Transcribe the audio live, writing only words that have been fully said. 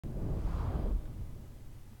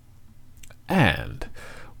And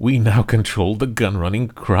we now control the gun-running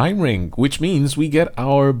crime ring, which means we get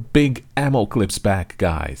our big ammo clips back,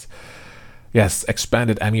 guys. Yes,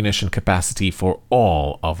 expanded ammunition capacity for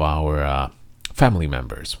all of our family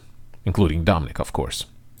members, including Dominic, of course.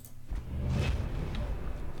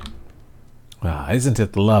 Isn't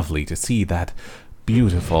it lovely to see that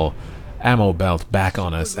beautiful ammo belt back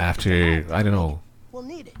on us after, I don't know,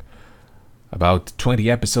 about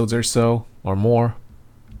 20 episodes or so, or more.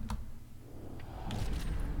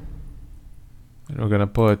 And we're gonna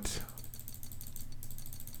put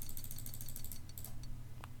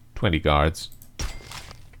 20 guards.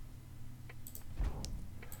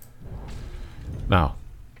 Now,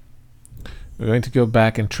 we're going to go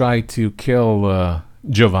back and try to kill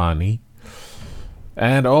Giovanni.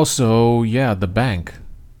 And also, yeah, the bank.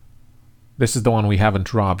 This is the one we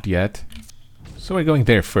haven't robbed yet. So we're going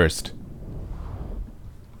there first.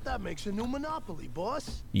 That makes a new monopoly,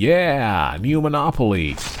 boss. Yeah, new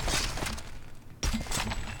monopoly.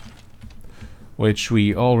 Which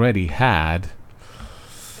we already had.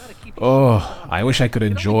 Oh, I wish I could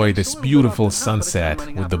enjoy this beautiful sunset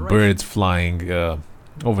with the birds flying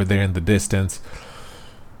over there in the distance.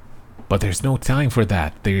 But there's no time for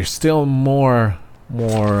that. There's still more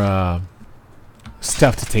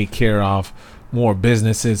stuff to take care of, more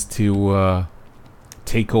businesses to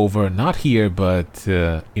take over, not here but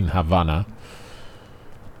in Havana.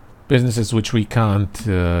 Businesses which we can't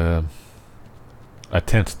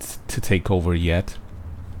attempt to take over yet.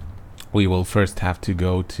 We will first have to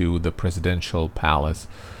go to the presidential palace.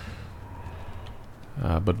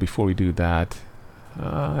 But before we do that,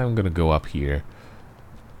 I'm gonna go up here.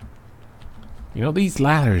 You know, these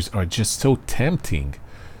ladders are just so tempting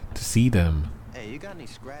to see them. Hey, you got any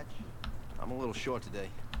scratch? I'm a little short today.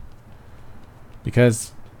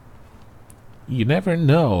 Because you never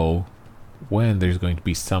know when there's going to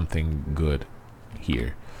be something good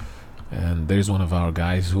here. And there's one of our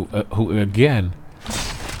guys who again,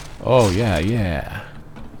 oh yeah,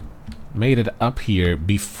 made it up here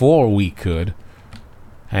before we could,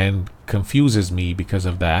 and confuses me because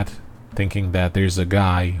of that, thinking that there's a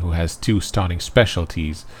guy who has 2 starting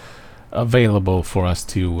specialties available for us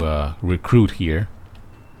to recruit here.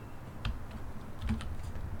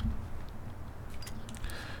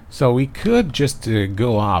 So we could just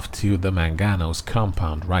go off to the Mangano's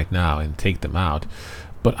compound right now and take them out.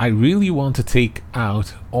 But I really want to take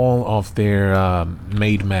out all of their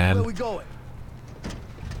made men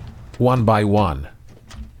one by one.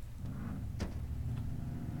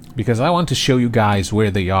 Because I want to show you guys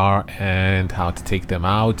where they are and how to take them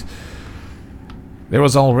out. There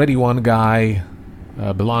was already one guy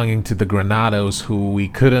belonging to the Granados who we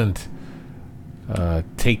couldn't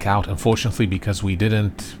take out, unfortunately, because we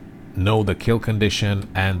didn't know the kill condition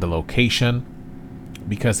and the location.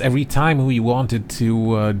 Because every time we wanted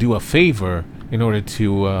to do a favor in order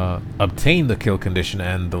to obtain the kill condition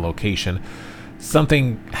and the location,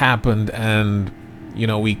 something happened, and you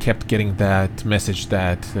know, we kept getting that message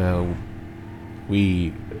that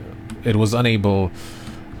it was unable,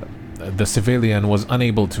 the civilian was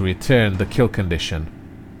unable to return the kill condition,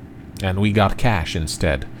 and we got cash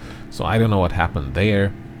instead. So I don't know what happened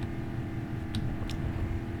there.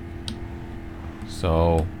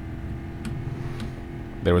 So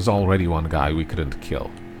there was already one guy we couldn't kill.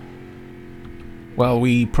 Well,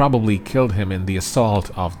 we probably killed him in the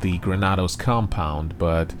assault of the Granados compound,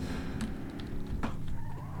 but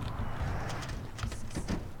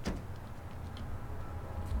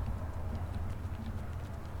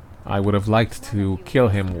I would have liked to kill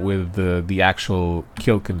him with the actual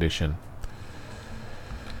kill condition.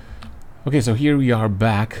 Okay, so here we are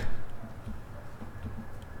back,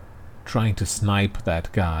 trying to snipe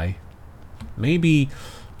that guy. Maybe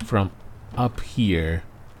from up here.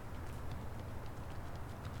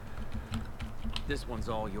 This one's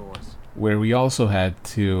all yours. Where we also had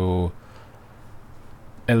to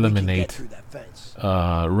eliminate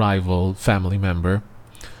a rival family member.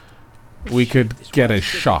 We could get a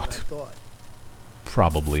shot.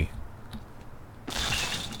 Probably.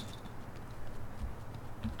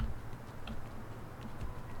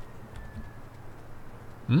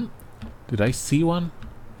 Did I see one?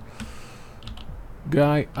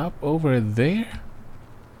 Guy up over there?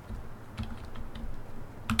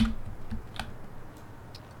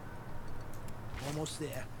 Almost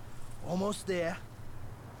there. Almost there.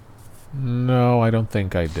 No, I don't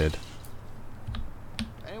think I did.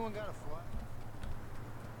 Anyone got a fly?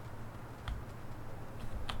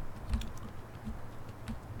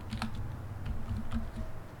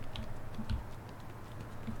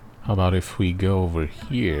 How about if we go over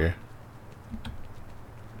here?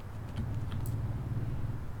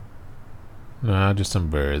 Nah, just some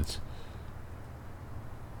birds.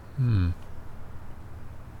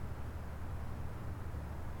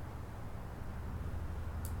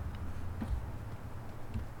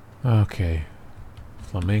 Okay.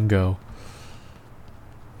 Flamingo.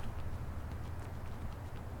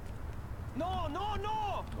 No, no,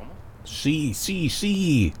 no! See.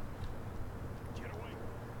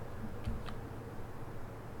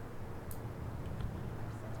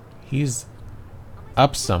 He's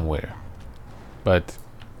up somewhere, but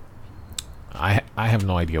I have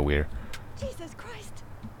no idea where. Jesus Christ!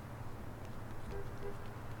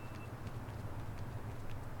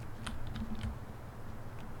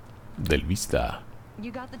 Del Vista.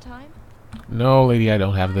 You got the time? No, lady, I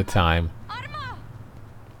don't have the time. Arma!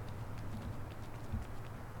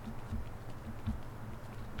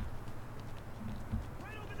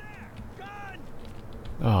 Right over there! Gun!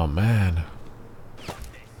 Oh man.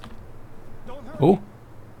 Don't hurt Oh,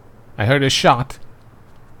 I heard a shot.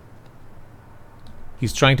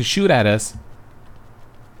 He's trying to shoot at us.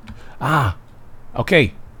 Ah,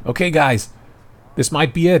 okay, guys, this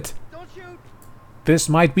might be it. Don't shoot! This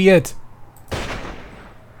might be it.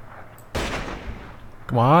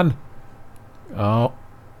 Come on. Oh.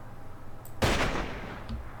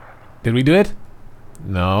 Did we do it?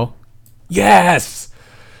 No. Yes!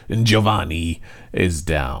 And Giovanni is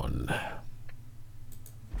down.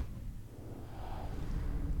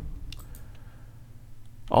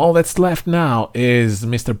 All that's left now is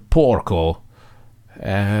Mr. Porco,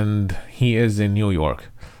 and he is in New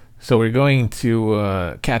York. So we're going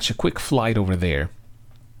to catch a quick flight over there.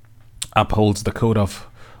 Upholds the code of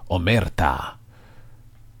Omerta.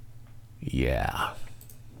 Yeah.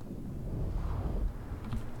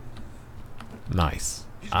 Nice.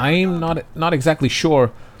 I'm not exactly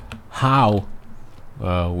sure how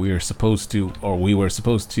we were supposed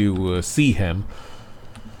to see him.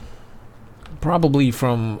 Probably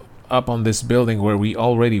from up on this building where we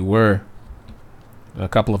already were a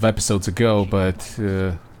couple of episodes ago, but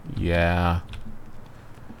yeah.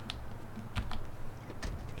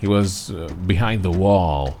 He was behind the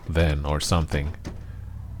wall then or something.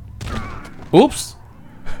 Oops!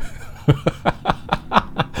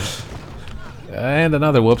 And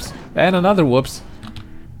another whoops. And another whoops.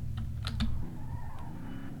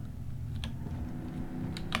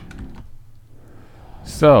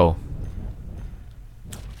 So,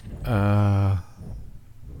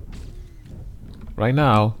 right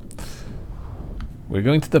now, we're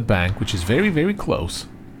going to the bank, which is very, very close.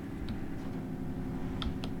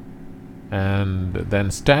 And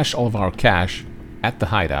then stash all of our cash at the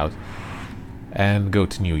hideout and go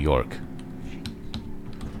to New York.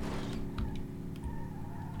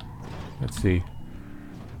 Let's see.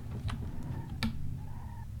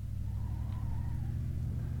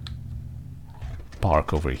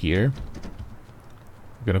 Park over here.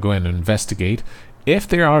 We're gonna go and investigate if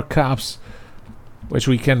there are cops which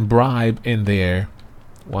we can bribe in there.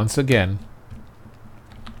 Once again,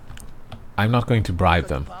 I'm not going to bribe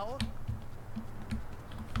them, Power?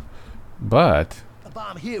 but A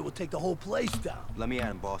bomb here will take the whole place down. Let me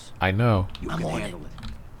at him, boss. I know. You I'm can on handle it.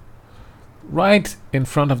 Right in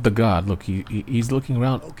front of the god. Look, he's looking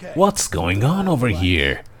around. Okay. What's going on over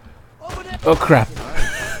here? Over there! Oh crap!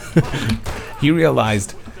 He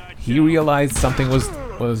realized something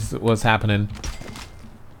was happening.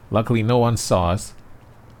 Luckily, no one saw us,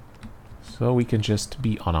 so we can just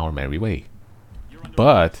be on our merry way.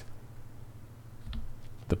 But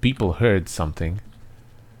the people heard something.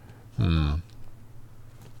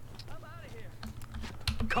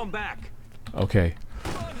 Come back. Okay.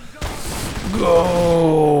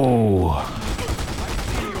 Go!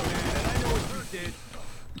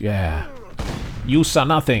 Yeah. You saw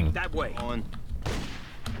nothing. That way. On.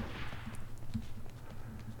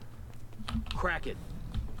 Crack it.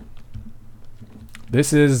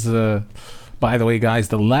 This is, by the way, guys,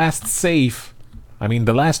 the last safe. I mean,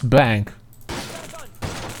 the last bank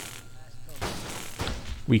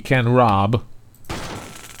we can rob.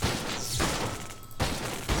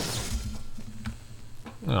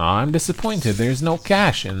 Oh, I'm disappointed. There's no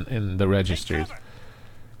cash in the registers.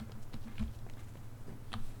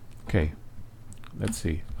 Okay. Let's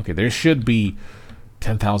see. Okay, there should be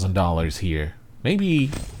 $10,000 here.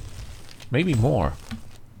 Maybe more.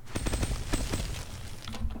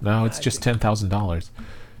 No, it's just $10,000.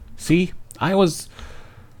 See? I was...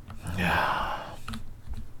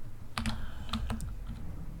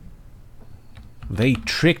 They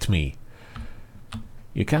tricked me.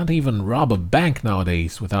 You can't even rob a bank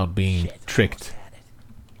nowadays without being tricked.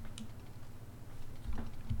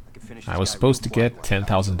 I was supposed to get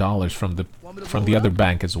 $10,000 from the other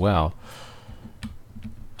bank as well.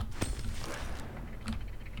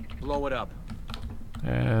 blow it up.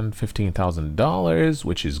 And $15,000,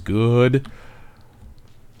 which is good.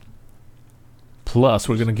 Plus,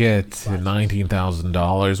 we're gonna get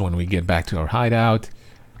 $19,000 when we get back to our hideout.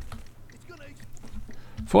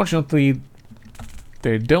 Fortunately,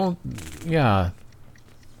 they don't... yeah.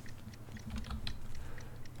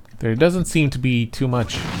 There doesn't seem to be too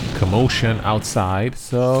much commotion outside,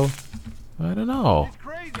 so... I don't know. It's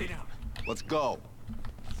crazy now. Let's go.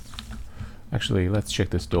 Actually, let's check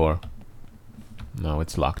this door. No,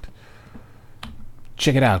 it's locked.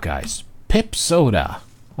 Check it out, guys. Pip soda.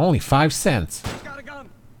 Only 5 cents. Got a gun.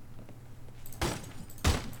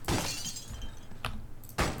 This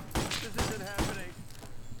isn't happening.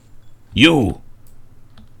 You!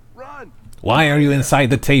 Run. Why are you inside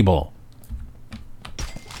the table?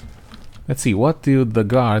 Let's see, what do the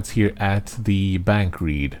guards here at the bank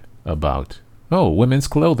read about? Oh, women's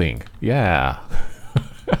clothing. Yeah.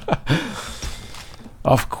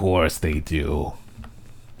 Of course they do.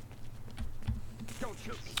 Don't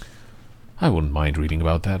shoot me. I wouldn't mind reading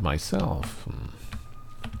about that myself.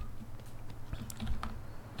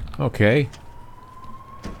 Okay.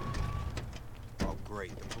 Oh,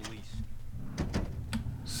 great. The police.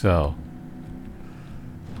 So.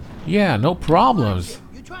 Yeah, no problems.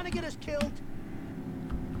 You trying to get us killed?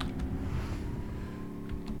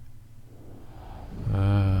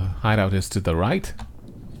 Hideout is to the right.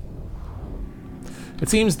 It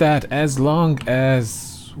seems that as long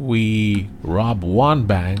as we rob one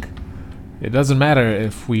bank, it doesn't matter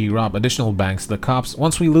if we rob additional banks. The cops,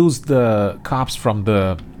 once we lose the cops from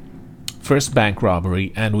the first bank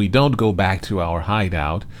robbery and we don't go back to our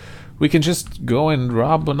hideout, we can just go and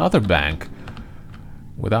rob another bank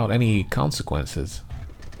without any consequences.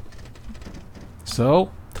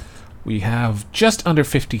 So, we have just under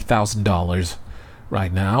 $50,000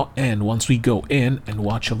 right now, and once we go in and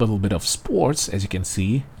watch a little bit of sports, as you can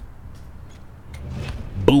see,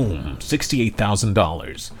 boom,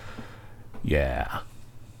 $68,000. Yeah.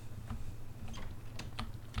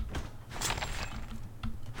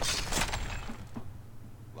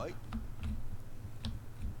 Light.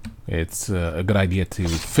 It's a good idea to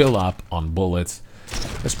fill up on bullets,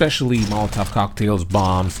 especially Molotov cocktails,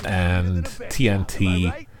 bombs, and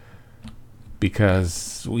TNT,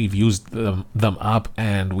 because we've used them up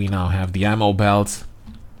and we now have the ammo belts,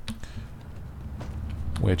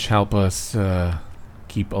 which help us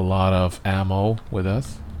keep a lot of ammo with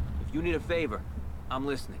us. If you need a favor, I'm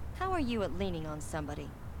listening. How are you at leaning on somebody?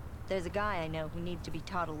 There's a guy I know who needs to be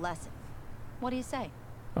taught a lesson. What do you say?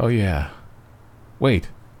 Oh yeah. Wait.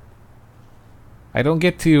 I don't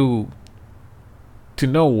get to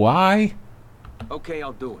know why? Okay,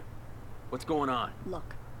 I'll do it. What's going on?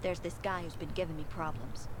 Look, there's this guy who's been giving me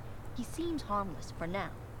problems. He seems harmless for now,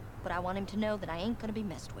 but I want him to know that I ain't gonna be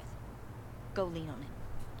messed with. Go lean on him.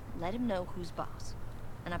 Let him know who's boss.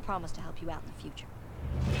 And I promise to help you out in the future.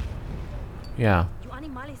 Yeah.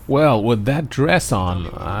 Well, with that dress on,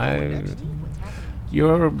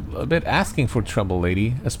 you're a bit asking for trouble,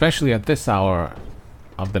 lady. Especially at this hour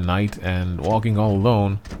of the night and walking all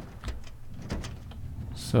alone.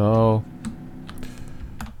 So...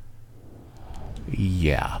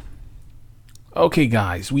 yeah. Okay,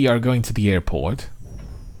 guys, we are going to the airport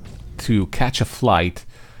to catch a flight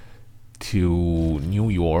to New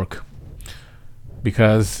York.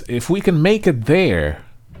 Because if we can make it there,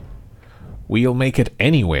 we'll make it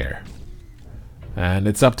anywhere. And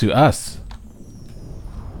it's up to us.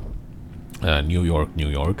 New York, New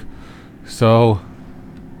York. So...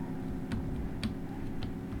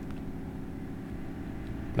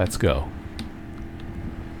 let's go.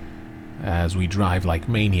 As we drive like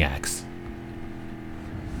maniacs.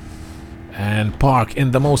 And park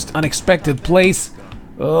in the most unexpected place.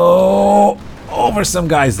 Oh, over some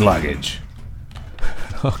guy's luggage.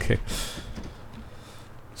 Okay.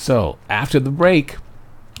 So, after the break,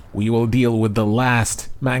 we will deal with the last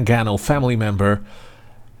Mangano family member,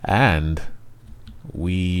 and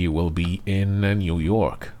we will be in New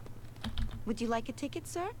York. Would you like a ticket,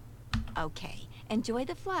 sir? Okay. Enjoy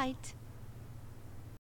the flight.